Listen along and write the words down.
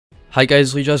Hi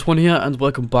guys, Lee1 here and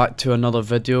welcome back to another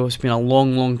video. It's been a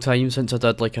long time since I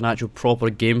did like an actual proper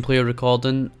gameplay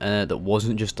recording that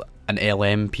wasn't just an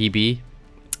LMPB.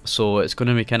 So it's going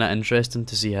to be kind of interesting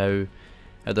to see how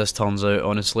this turns out,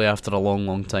 honestly, after a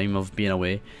long time of being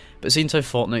away. But since how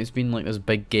Fortnite's been like this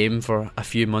big game for a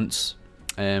few months,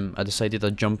 I decided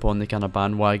to jump on the kind of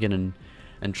bandwagon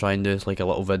and try and do like a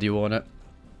little video on it.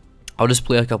 I'll just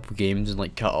play a couple games and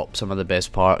like cut up some of the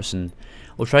best parts, and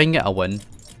we'll try and get a win.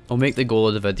 I'll make the goal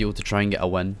of the video to try and get a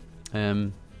win.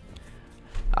 I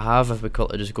have, if we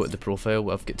quickly just go to the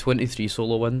profile, I've got 23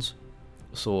 solo wins,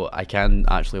 so I can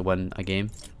actually win a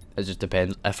game. It just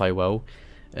depends if I will.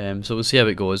 So we'll see how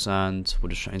it goes, and we'll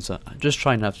just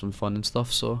try and have some fun and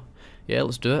stuff. So yeah,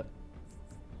 let's do it.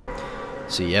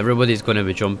 See, everybody's going to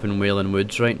be jumping Wailing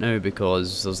Woods right now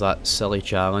because there's that silly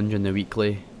challenge in the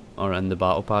weekly or in the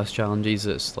battle pass challenges.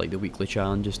 It's like the weekly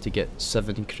challenges to get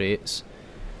 7 crates.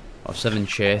 Or 7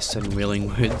 chests in Wailing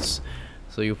Woods,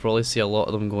 so you'll probably see a lot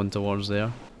of them going towards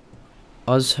there.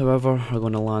 Us, however, are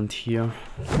going to land here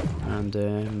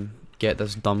and get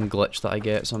this dumb glitch that I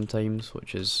get sometimes,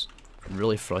 which is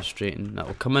really frustrating. That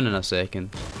will come in a second.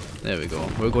 There we go.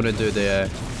 We're going to do the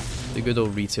good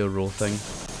old retail roll thing.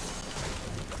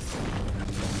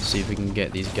 See if we can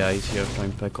get these guys here, try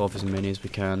and pick off as many as we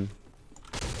can.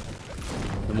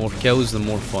 The more kills, the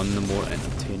more fun, the more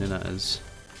entertaining it is.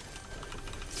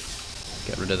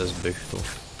 Get rid of this bush though.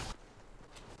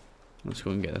 Let's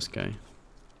go and get this guy.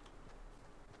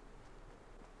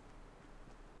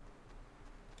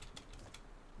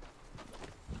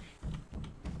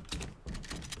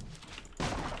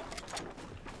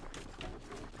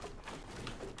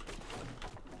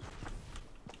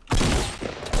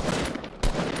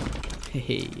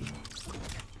 Hey.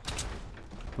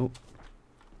 Oh,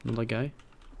 another guy.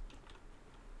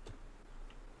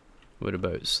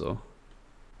 Whereabouts though?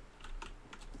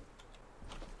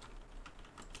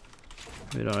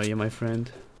 Where are you, my friend?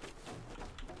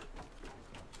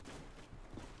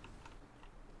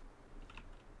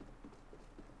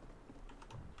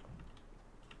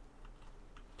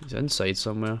 He's inside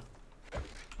somewhere.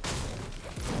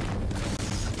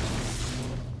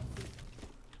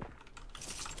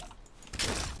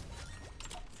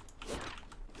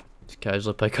 Just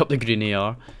casually pick up the green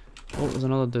AR. Oh, there's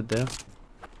another dude there.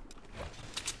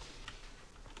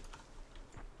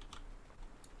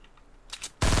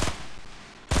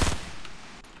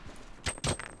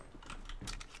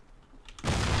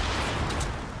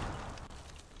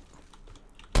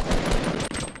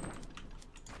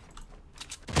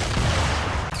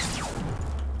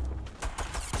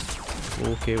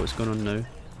 Okay, what's going on now?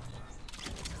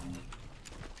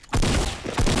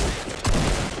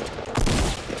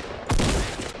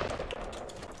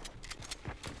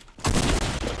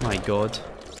 My god.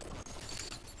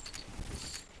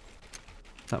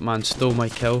 That man stole my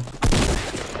kill.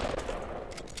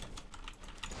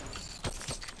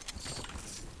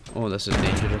 Oh, this is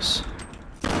dangerous.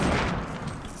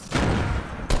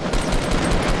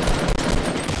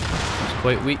 It's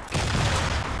quite weak.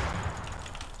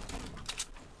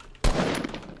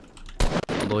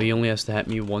 Although he only has to hit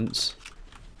me once.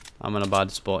 I'm in a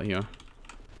bad spot here.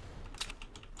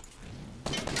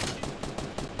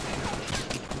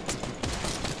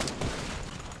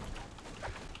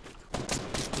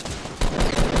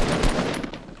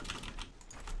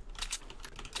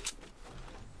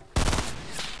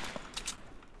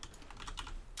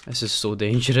 This is so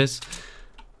dangerous.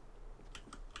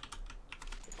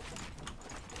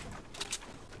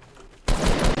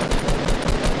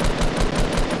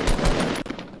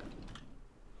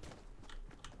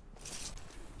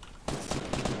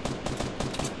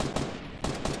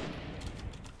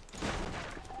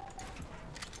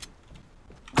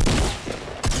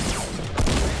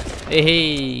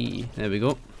 Hey, there we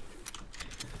go.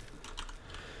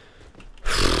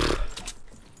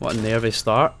 What a nervy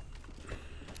start.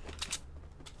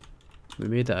 We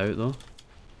made it out though.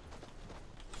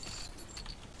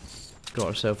 Got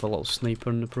ourselves a little sniper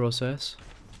in the process.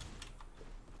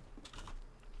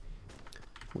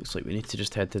 Looks like we need to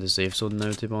just head to the safe zone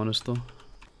now, to be honest though.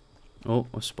 Oh,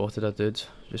 I spotted a dude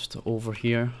just over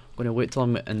here. I'm gonna wait till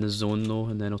I'm in the zone though,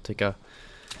 and then I'll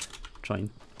try and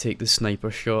take the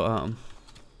sniper shot at him.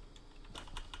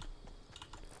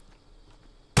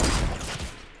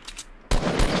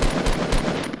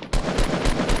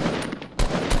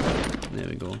 There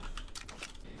we go.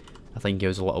 I think he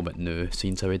was a little bit new,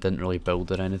 seeing how he didn't really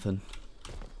build or anything.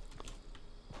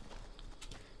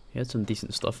 He had some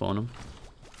decent stuff on him.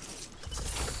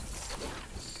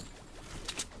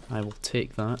 I will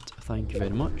take that, thank you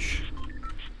very much.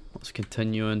 Let's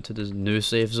continue into the new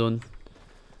safe zone.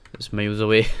 It's miles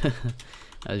away,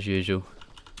 as usual.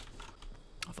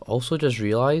 I've also just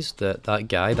realised that that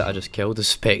guy that I just killed is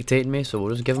spectating me, so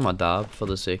we'll just give him a dab for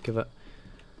the sake of it.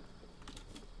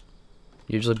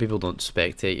 Usually people don't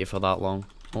spectate you for that long.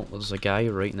 Oh, there's a guy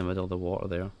right in the middle of the water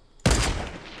there.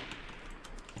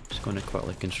 Just going to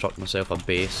quickly construct myself a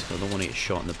base, because I don't want to get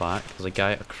shot in the back. There's a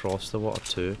guy across the water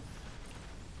too.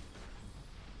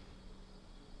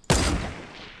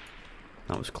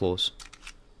 That was close.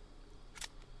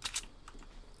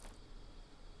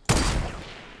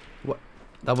 What?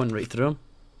 That went right through him.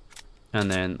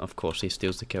 And then, of course, he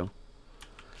steals the kill.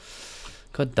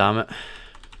 God damn it.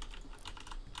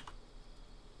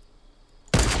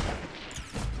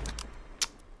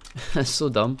 That's so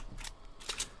dumb.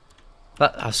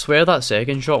 I swear that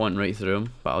second shot went right through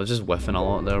him, but I was just whiffing a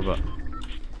lot there, but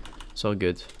it's all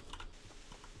good.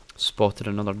 Spotted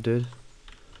another dude.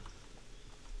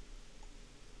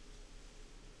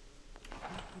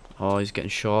 Oh, he's getting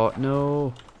shot.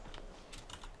 No.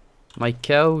 My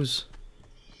kills.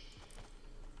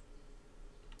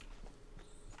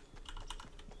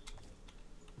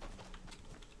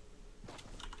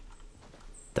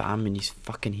 Damn, and he's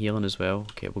fucking healing as well.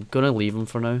 Okay, we're gonna leave him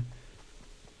for now.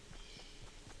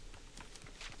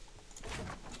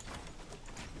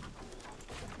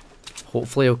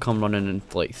 Hopefully he'll come running in,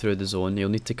 like, through the zone. He'll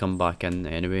need to come back in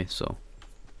anyway, so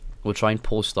we'll try and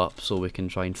post up so we can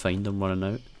try and find him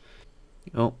running out.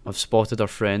 Oh, I've spotted our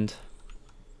friend.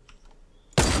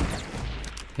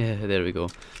 Yeah, there we go.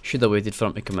 Should have waited for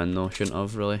him to come in though, shouldn't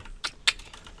have really.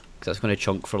 Because that's going to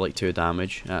chunk for like 2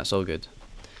 damage. That's all good.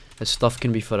 His stuff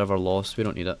can be forever lost, we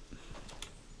don't need it.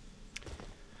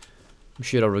 I'm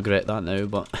sure I'll regret that now,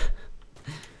 but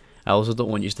I also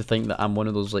don't want you to think that I'm one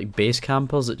of those like base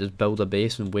campers that just build a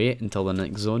base and wait until the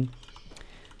next zone.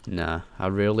 Nah, I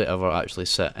rarely ever actually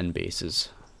sit in bases.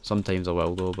 Sometimes I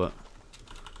will though, but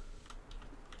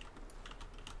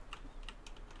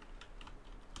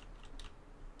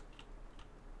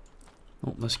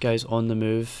oh, this guy's on the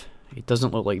move. He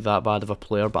doesn't look like that bad of a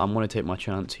player, but I'm going to take my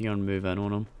chance here and move in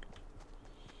on him.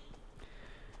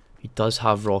 He does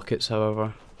have rockets,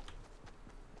 however.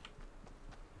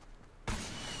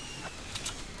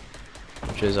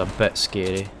 Which is a bit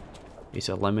scary. He's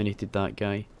eliminated that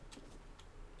guy.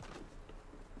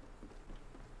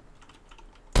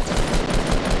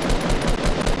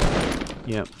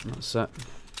 Yep, that's it.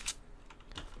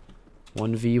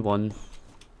 1v1.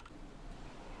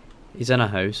 He's in a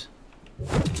house.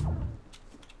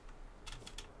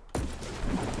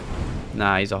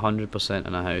 Nah, he's 100%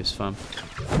 in a house, fam.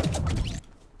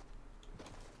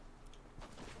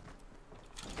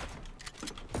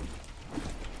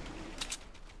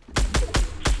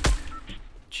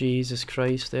 Jesus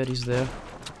Christ, there he's there.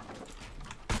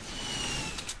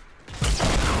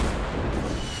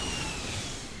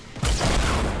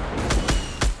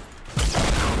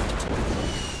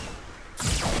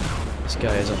 This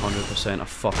guy is 100% a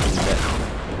fucking dick.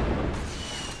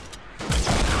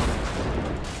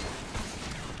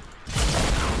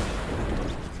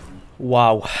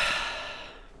 Wow.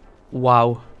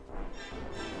 Wow.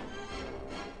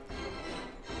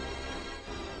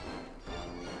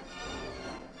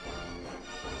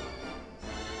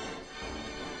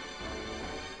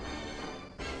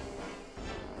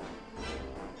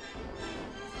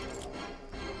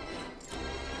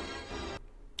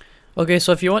 Okay,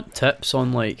 so if you want tips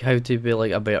on like how to be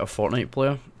like a better Fortnite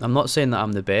player, I'm not saying that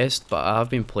I'm the best, but I have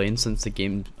been playing since the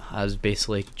game has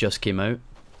basically just came out.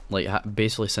 Like,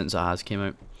 basically since it has came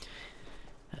out.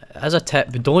 As a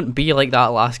tip, don't be like that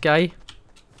last guy.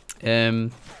 You're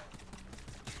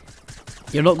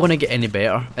not going to get any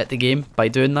better at the game by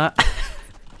doing that.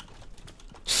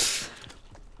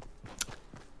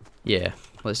 Yeah,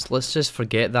 let's just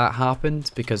forget that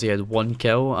happened because he had 1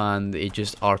 kill and he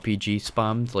just RPG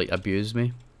spammed, like abused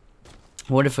me.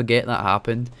 I want to forget that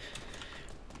happened.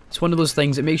 It's one of those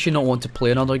things that makes you not want to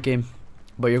play another game,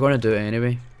 but you're going to do it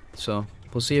anyway. So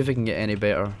we'll see if we can get any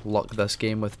better luck this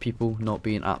game with people not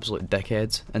being absolute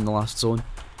dickheads in the last zone,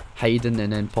 hiding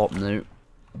and then popping out.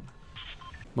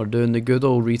 We're doing the good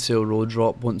old retail road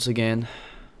drop once again.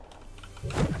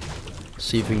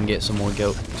 See if we can get some more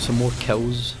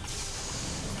kills.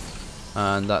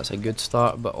 And that's a good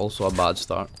start, but also a bad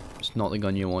start. It's not the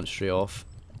gun you want straight off.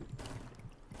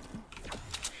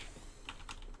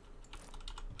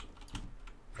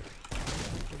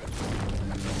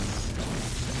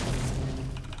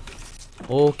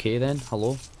 Okay then,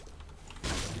 hello.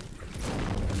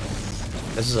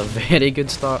 This is a very good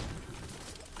start.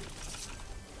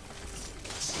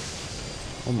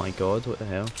 Oh my god, what the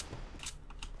hell?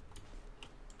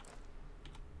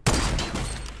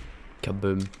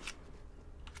 Kaboom.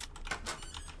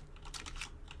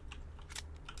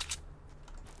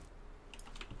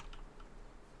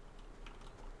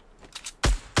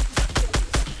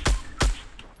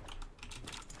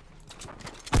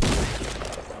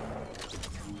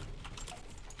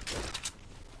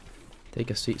 Take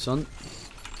a seat, son.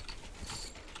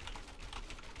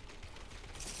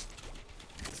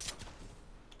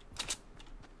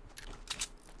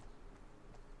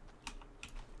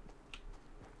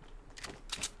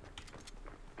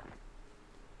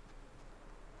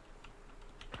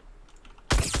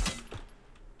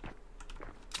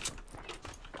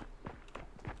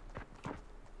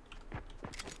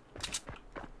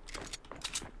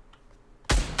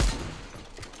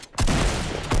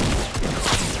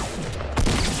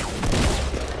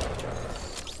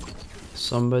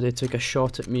 Somebody took a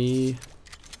shot at me.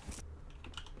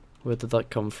 Where did that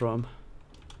come from?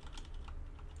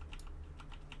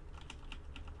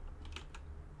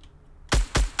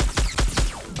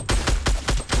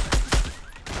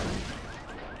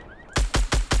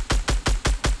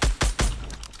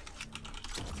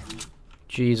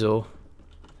 Jeez, oh.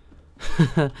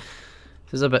 This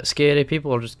is a bit scary.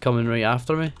 People are just coming right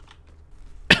after me.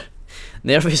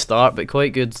 Nervy start, but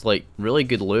quite good, like really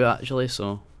good loot actually.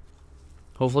 So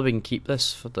hopefully we can keep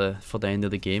this for the end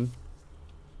of the game.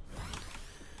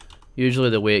 Usually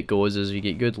the way it goes is you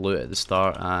get good loot at the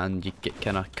start and you get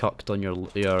kind of cucked on your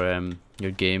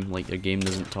game, like your game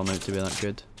doesn't turn out to be that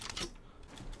good.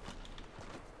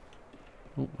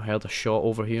 Oh, I heard a shot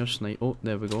over here, snipe. Oh,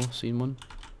 there we go, seen one.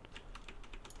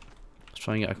 Let's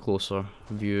try and get a closer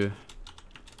view.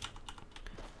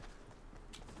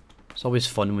 It's always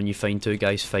fun when you find two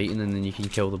guys fighting and then you can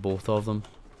kill the both of them.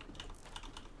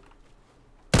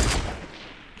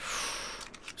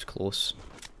 It's close.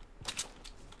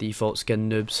 Default skin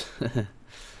noobs.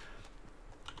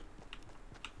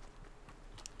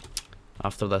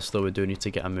 After this though, we do need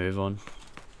to get a move on.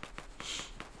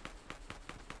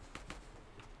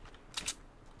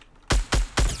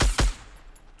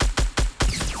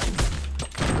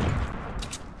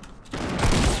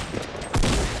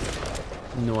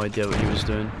 No idea what he was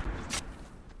doing.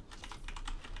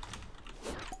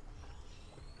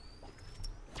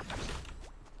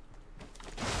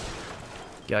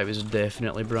 Guy was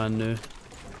definitely brand new.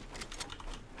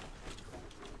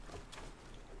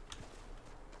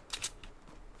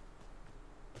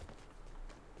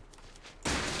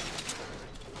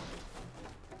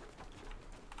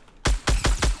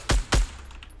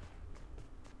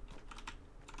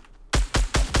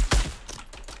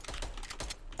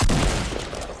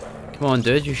 Come on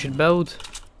dude, you should build.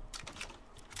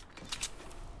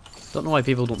 Don't know why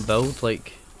people don't build,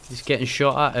 like he's getting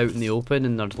shot at out in the open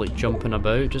and they're like jumping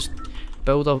about. Just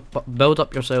build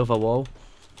up yourself a wall.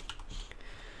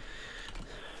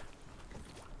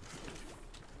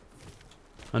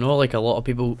 I know like a lot of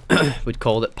people would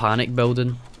call it panic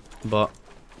building, but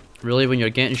really when you're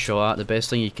getting shot at, the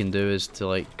best thing you can do is to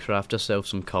like craft yourself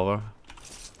some cover.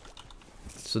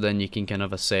 So then you can kind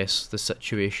of assess the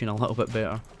situation a little bit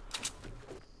better.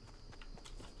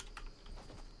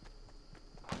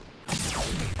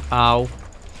 Ow.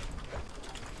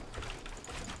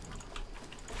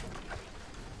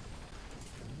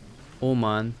 Oh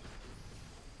man.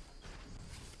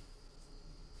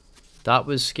 That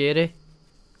was scary.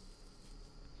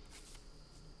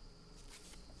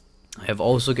 I have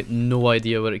also got no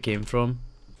idea where it came from.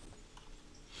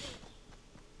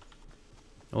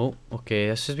 Oh, okay,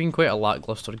 this has been quite a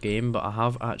lackluster game, but I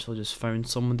have actually just found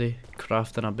somebody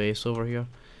crafting a base over here.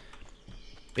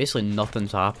 Basically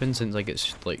nothing's happened since I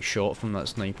get like shot from that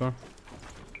sniper.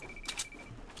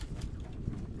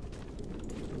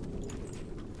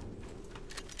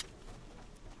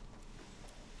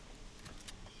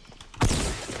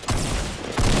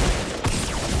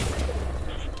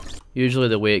 Usually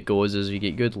the way it goes is you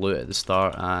get good loot at the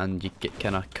start and you get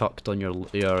kind of cucked on your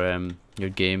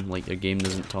game, like your game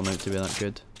doesn't turn out to be that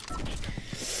good.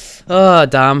 Ah,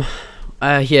 damn.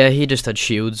 Yeah, he just had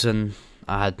shields and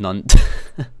I had none.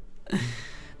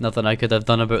 Nothing I could have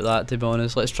done about that, to be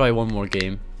honest. Let's try one more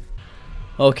game.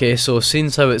 Okay, so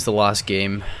since how it's the last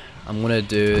game, I'm gonna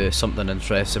do something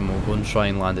interesting. We'll go and try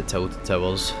and land at Tilted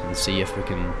Towers and see if we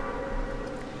can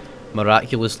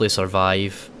miraculously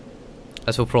survive.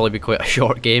 This will probably be quite a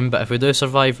short game, but if we do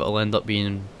survive, it'll end up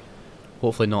being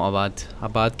hopefully not a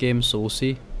bad game. So we'll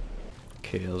see.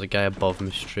 Okay, there's a guy above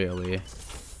me straight away.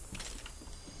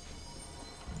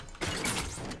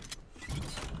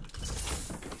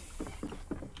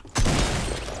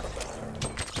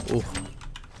 Oh,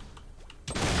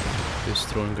 he's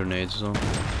throwing grenades though.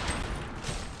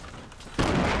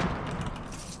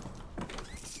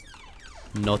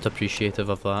 Not appreciative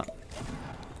of that.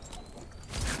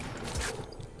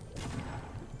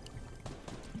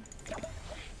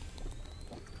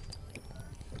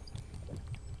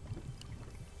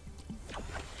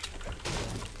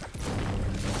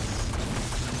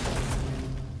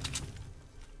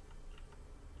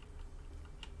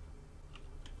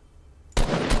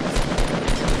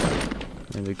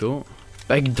 There we go.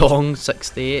 Big Dong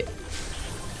 68.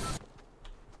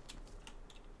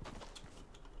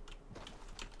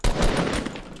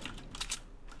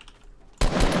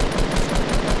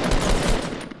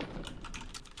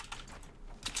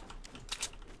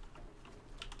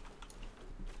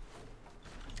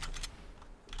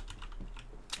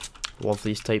 Love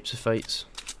these types of fights.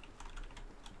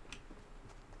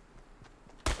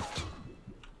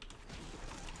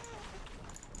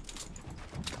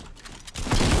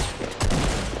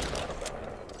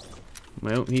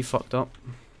 Well, he fucked up.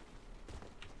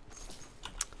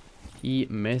 He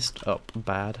messed up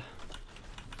bad.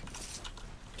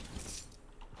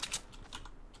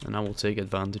 And I will take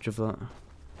advantage of that.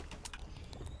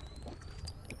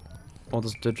 Oh,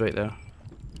 there's a dude right there.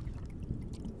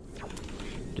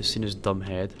 Just seen his dumb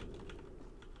head.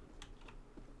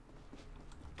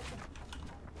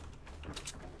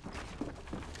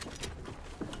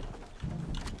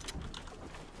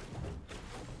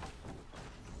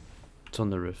 It's on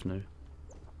the roof now.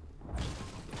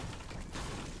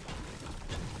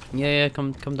 Yeah,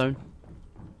 come down.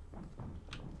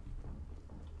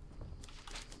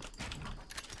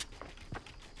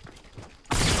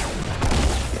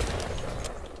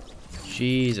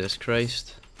 Jesus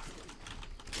Christ.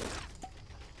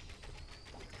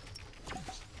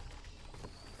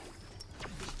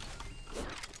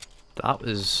 That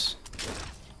was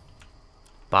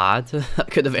bad.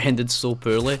 That could have ended so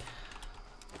poorly.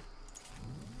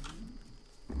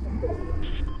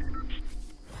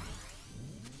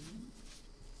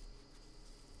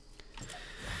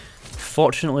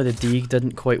 Fortunately, the dig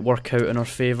didn't quite work out in our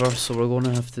favour, so we're going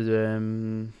to have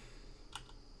to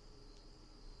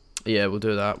yeah, we'll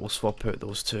do that. We'll swap out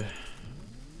those two.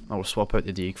 Or we'll swap out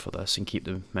the dig for this and keep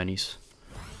the minis.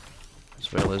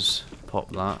 As well as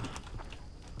pop that.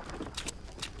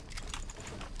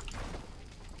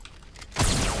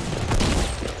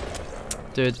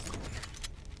 Dude,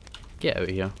 get out of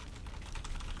here.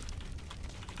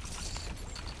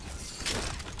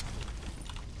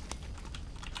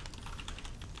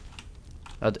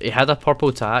 He had a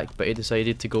purple tack, but he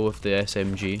decided to go with the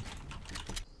SMG.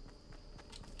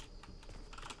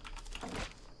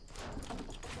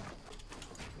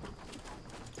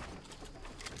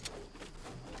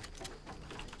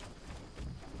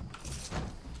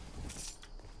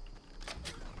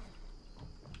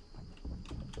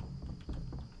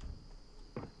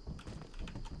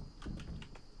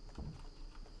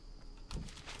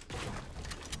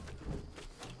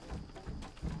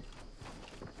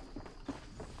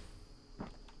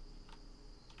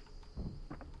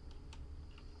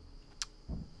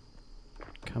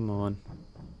 Come on.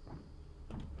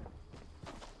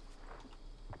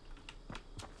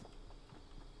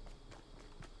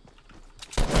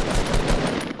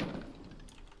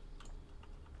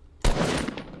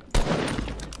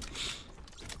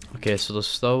 Okay, so there's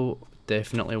still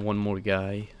definitely one more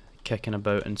guy kicking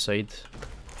about inside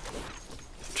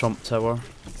Trump Tower.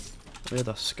 Look at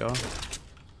that scar.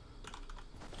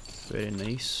 Very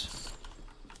nice.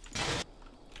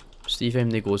 See if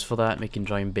anybody goes for that, we can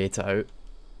try and bait it out.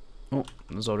 Oh,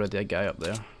 there's already a guy up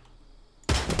there.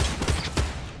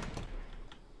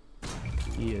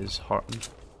 He is hurting.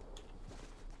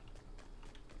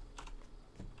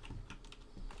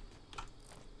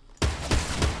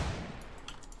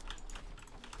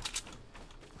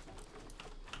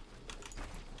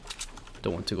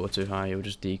 Don't want to go too high, he'll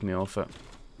just dig me off it.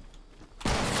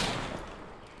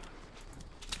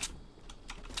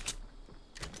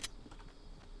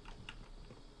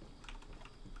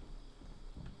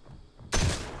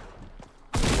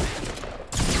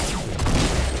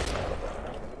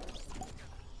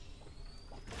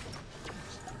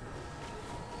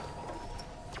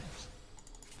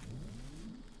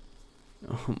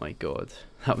 Oh my god,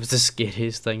 that was the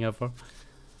scariest thing ever.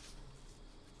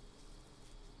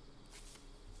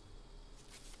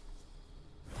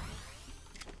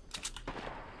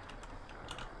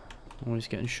 Oh, he's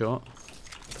getting shot.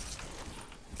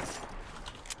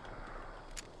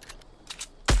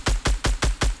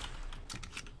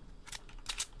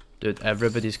 Dude,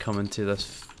 everybody's coming to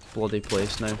this bloody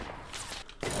place now.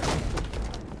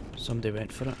 Somebody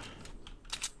went for it.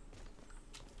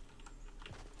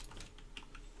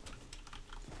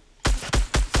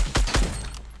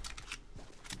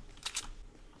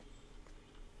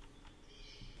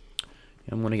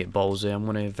 I'm gonna get ballsy, I'm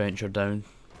gonna venture down.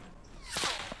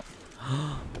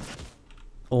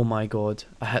 Oh my god,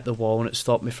 I hit the wall and it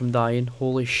stopped me from dying.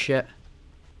 Holy shit.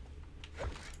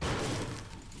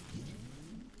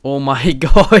 Oh my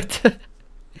god.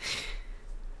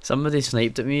 Somebody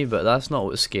sniped at me, but that's not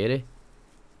what's scary.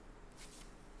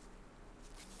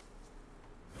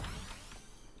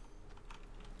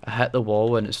 I hit the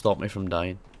wall and it stopped me from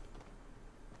dying.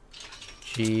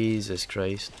 Jesus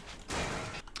Christ.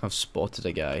 I've spotted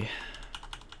a guy.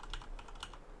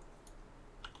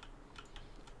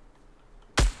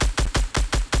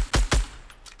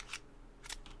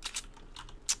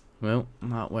 Well,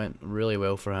 that went really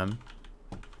well for him.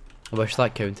 I wish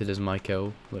that counted as my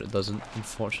kill, but it doesn't,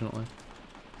 unfortunately.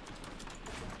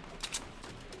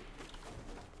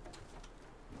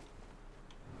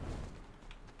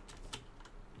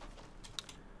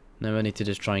 Now I need to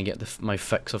just try and get my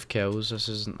fix of kills. This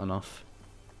isn't enough.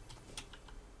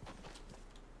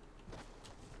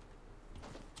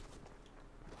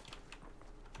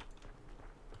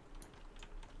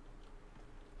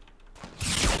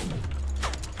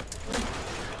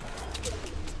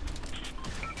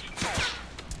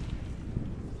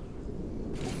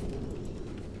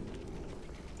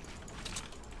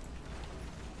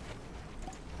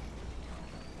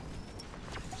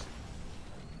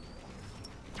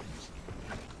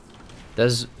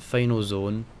 This final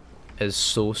zone is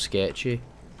so sketchy.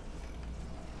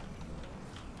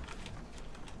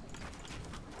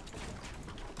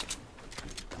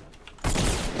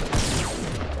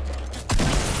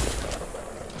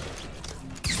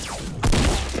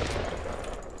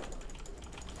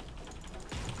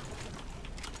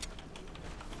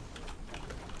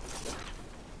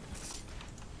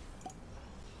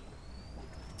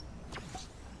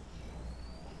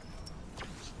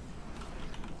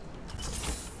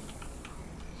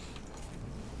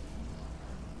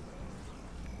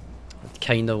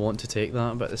 Kinda want to take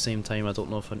that, but at the same time I don't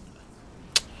know if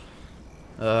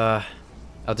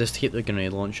I'll just keep the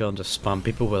grenade launcher and just spam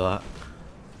people with that.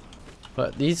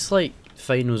 But these like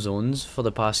final zones for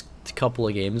the past couple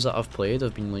of games that I've played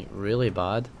have been like really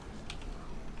bad.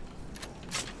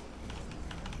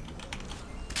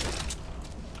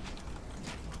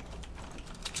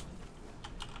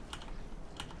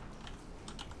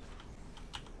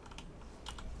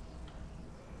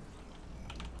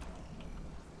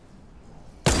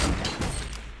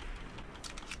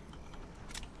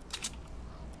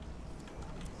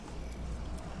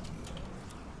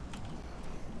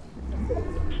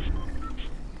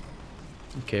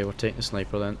 Okay, we're taking the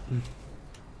sniper then.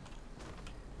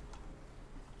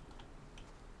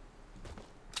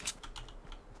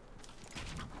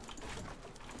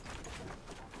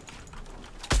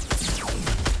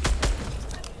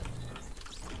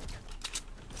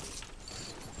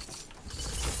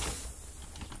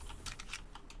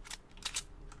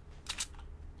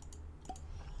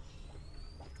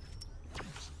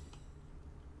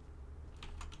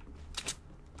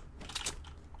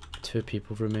 Two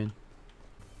people remain.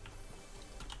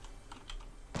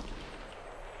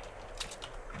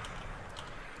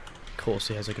 Of course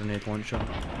he has a grenade launcher.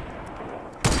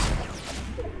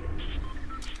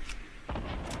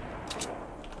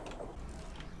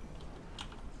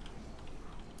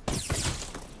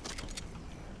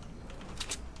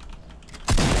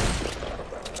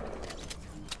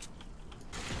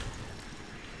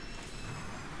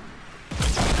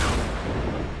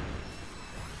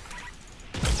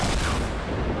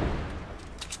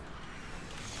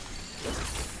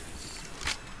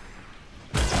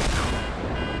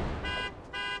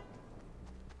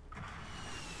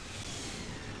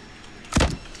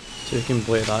 So you can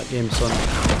play that game, son.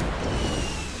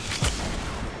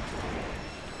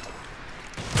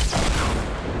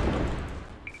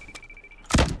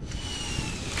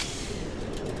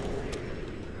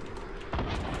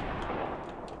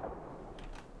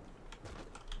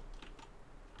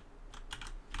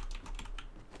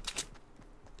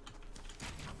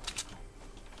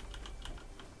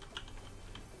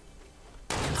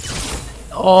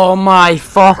 Oh my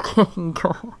fucking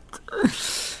god.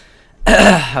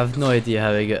 I have no idea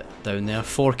how he got down there.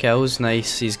 4 kills,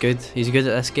 nice. He's good. He's good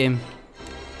at this game.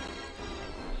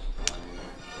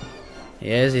 He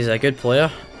is. He's a good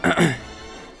player.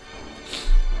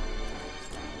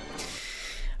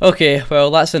 Okay,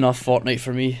 well that's enough Fortnite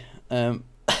for me.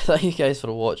 Thank you guys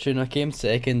for watching. I came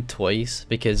second twice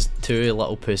because 2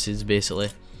 little pussies basically.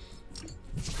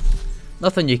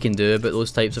 Nothing you can do about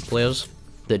those types of players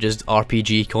that just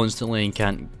RPG constantly and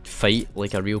can't fight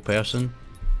like a real person.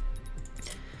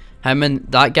 Him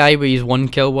and that guy with his 1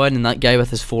 kill win and that guy with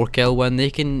his 4 kill win,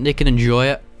 they can enjoy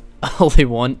it all they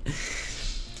want.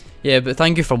 Yeah, but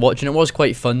thank you for watching. It was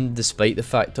quite fun despite the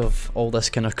fact of all this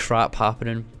kind of crap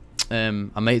happening. I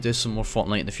might do some more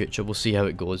Fortnite in the future. We'll see how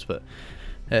it goes. But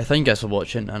thank you guys for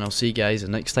watching, and I'll see you guys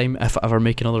next time if I ever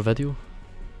make another video.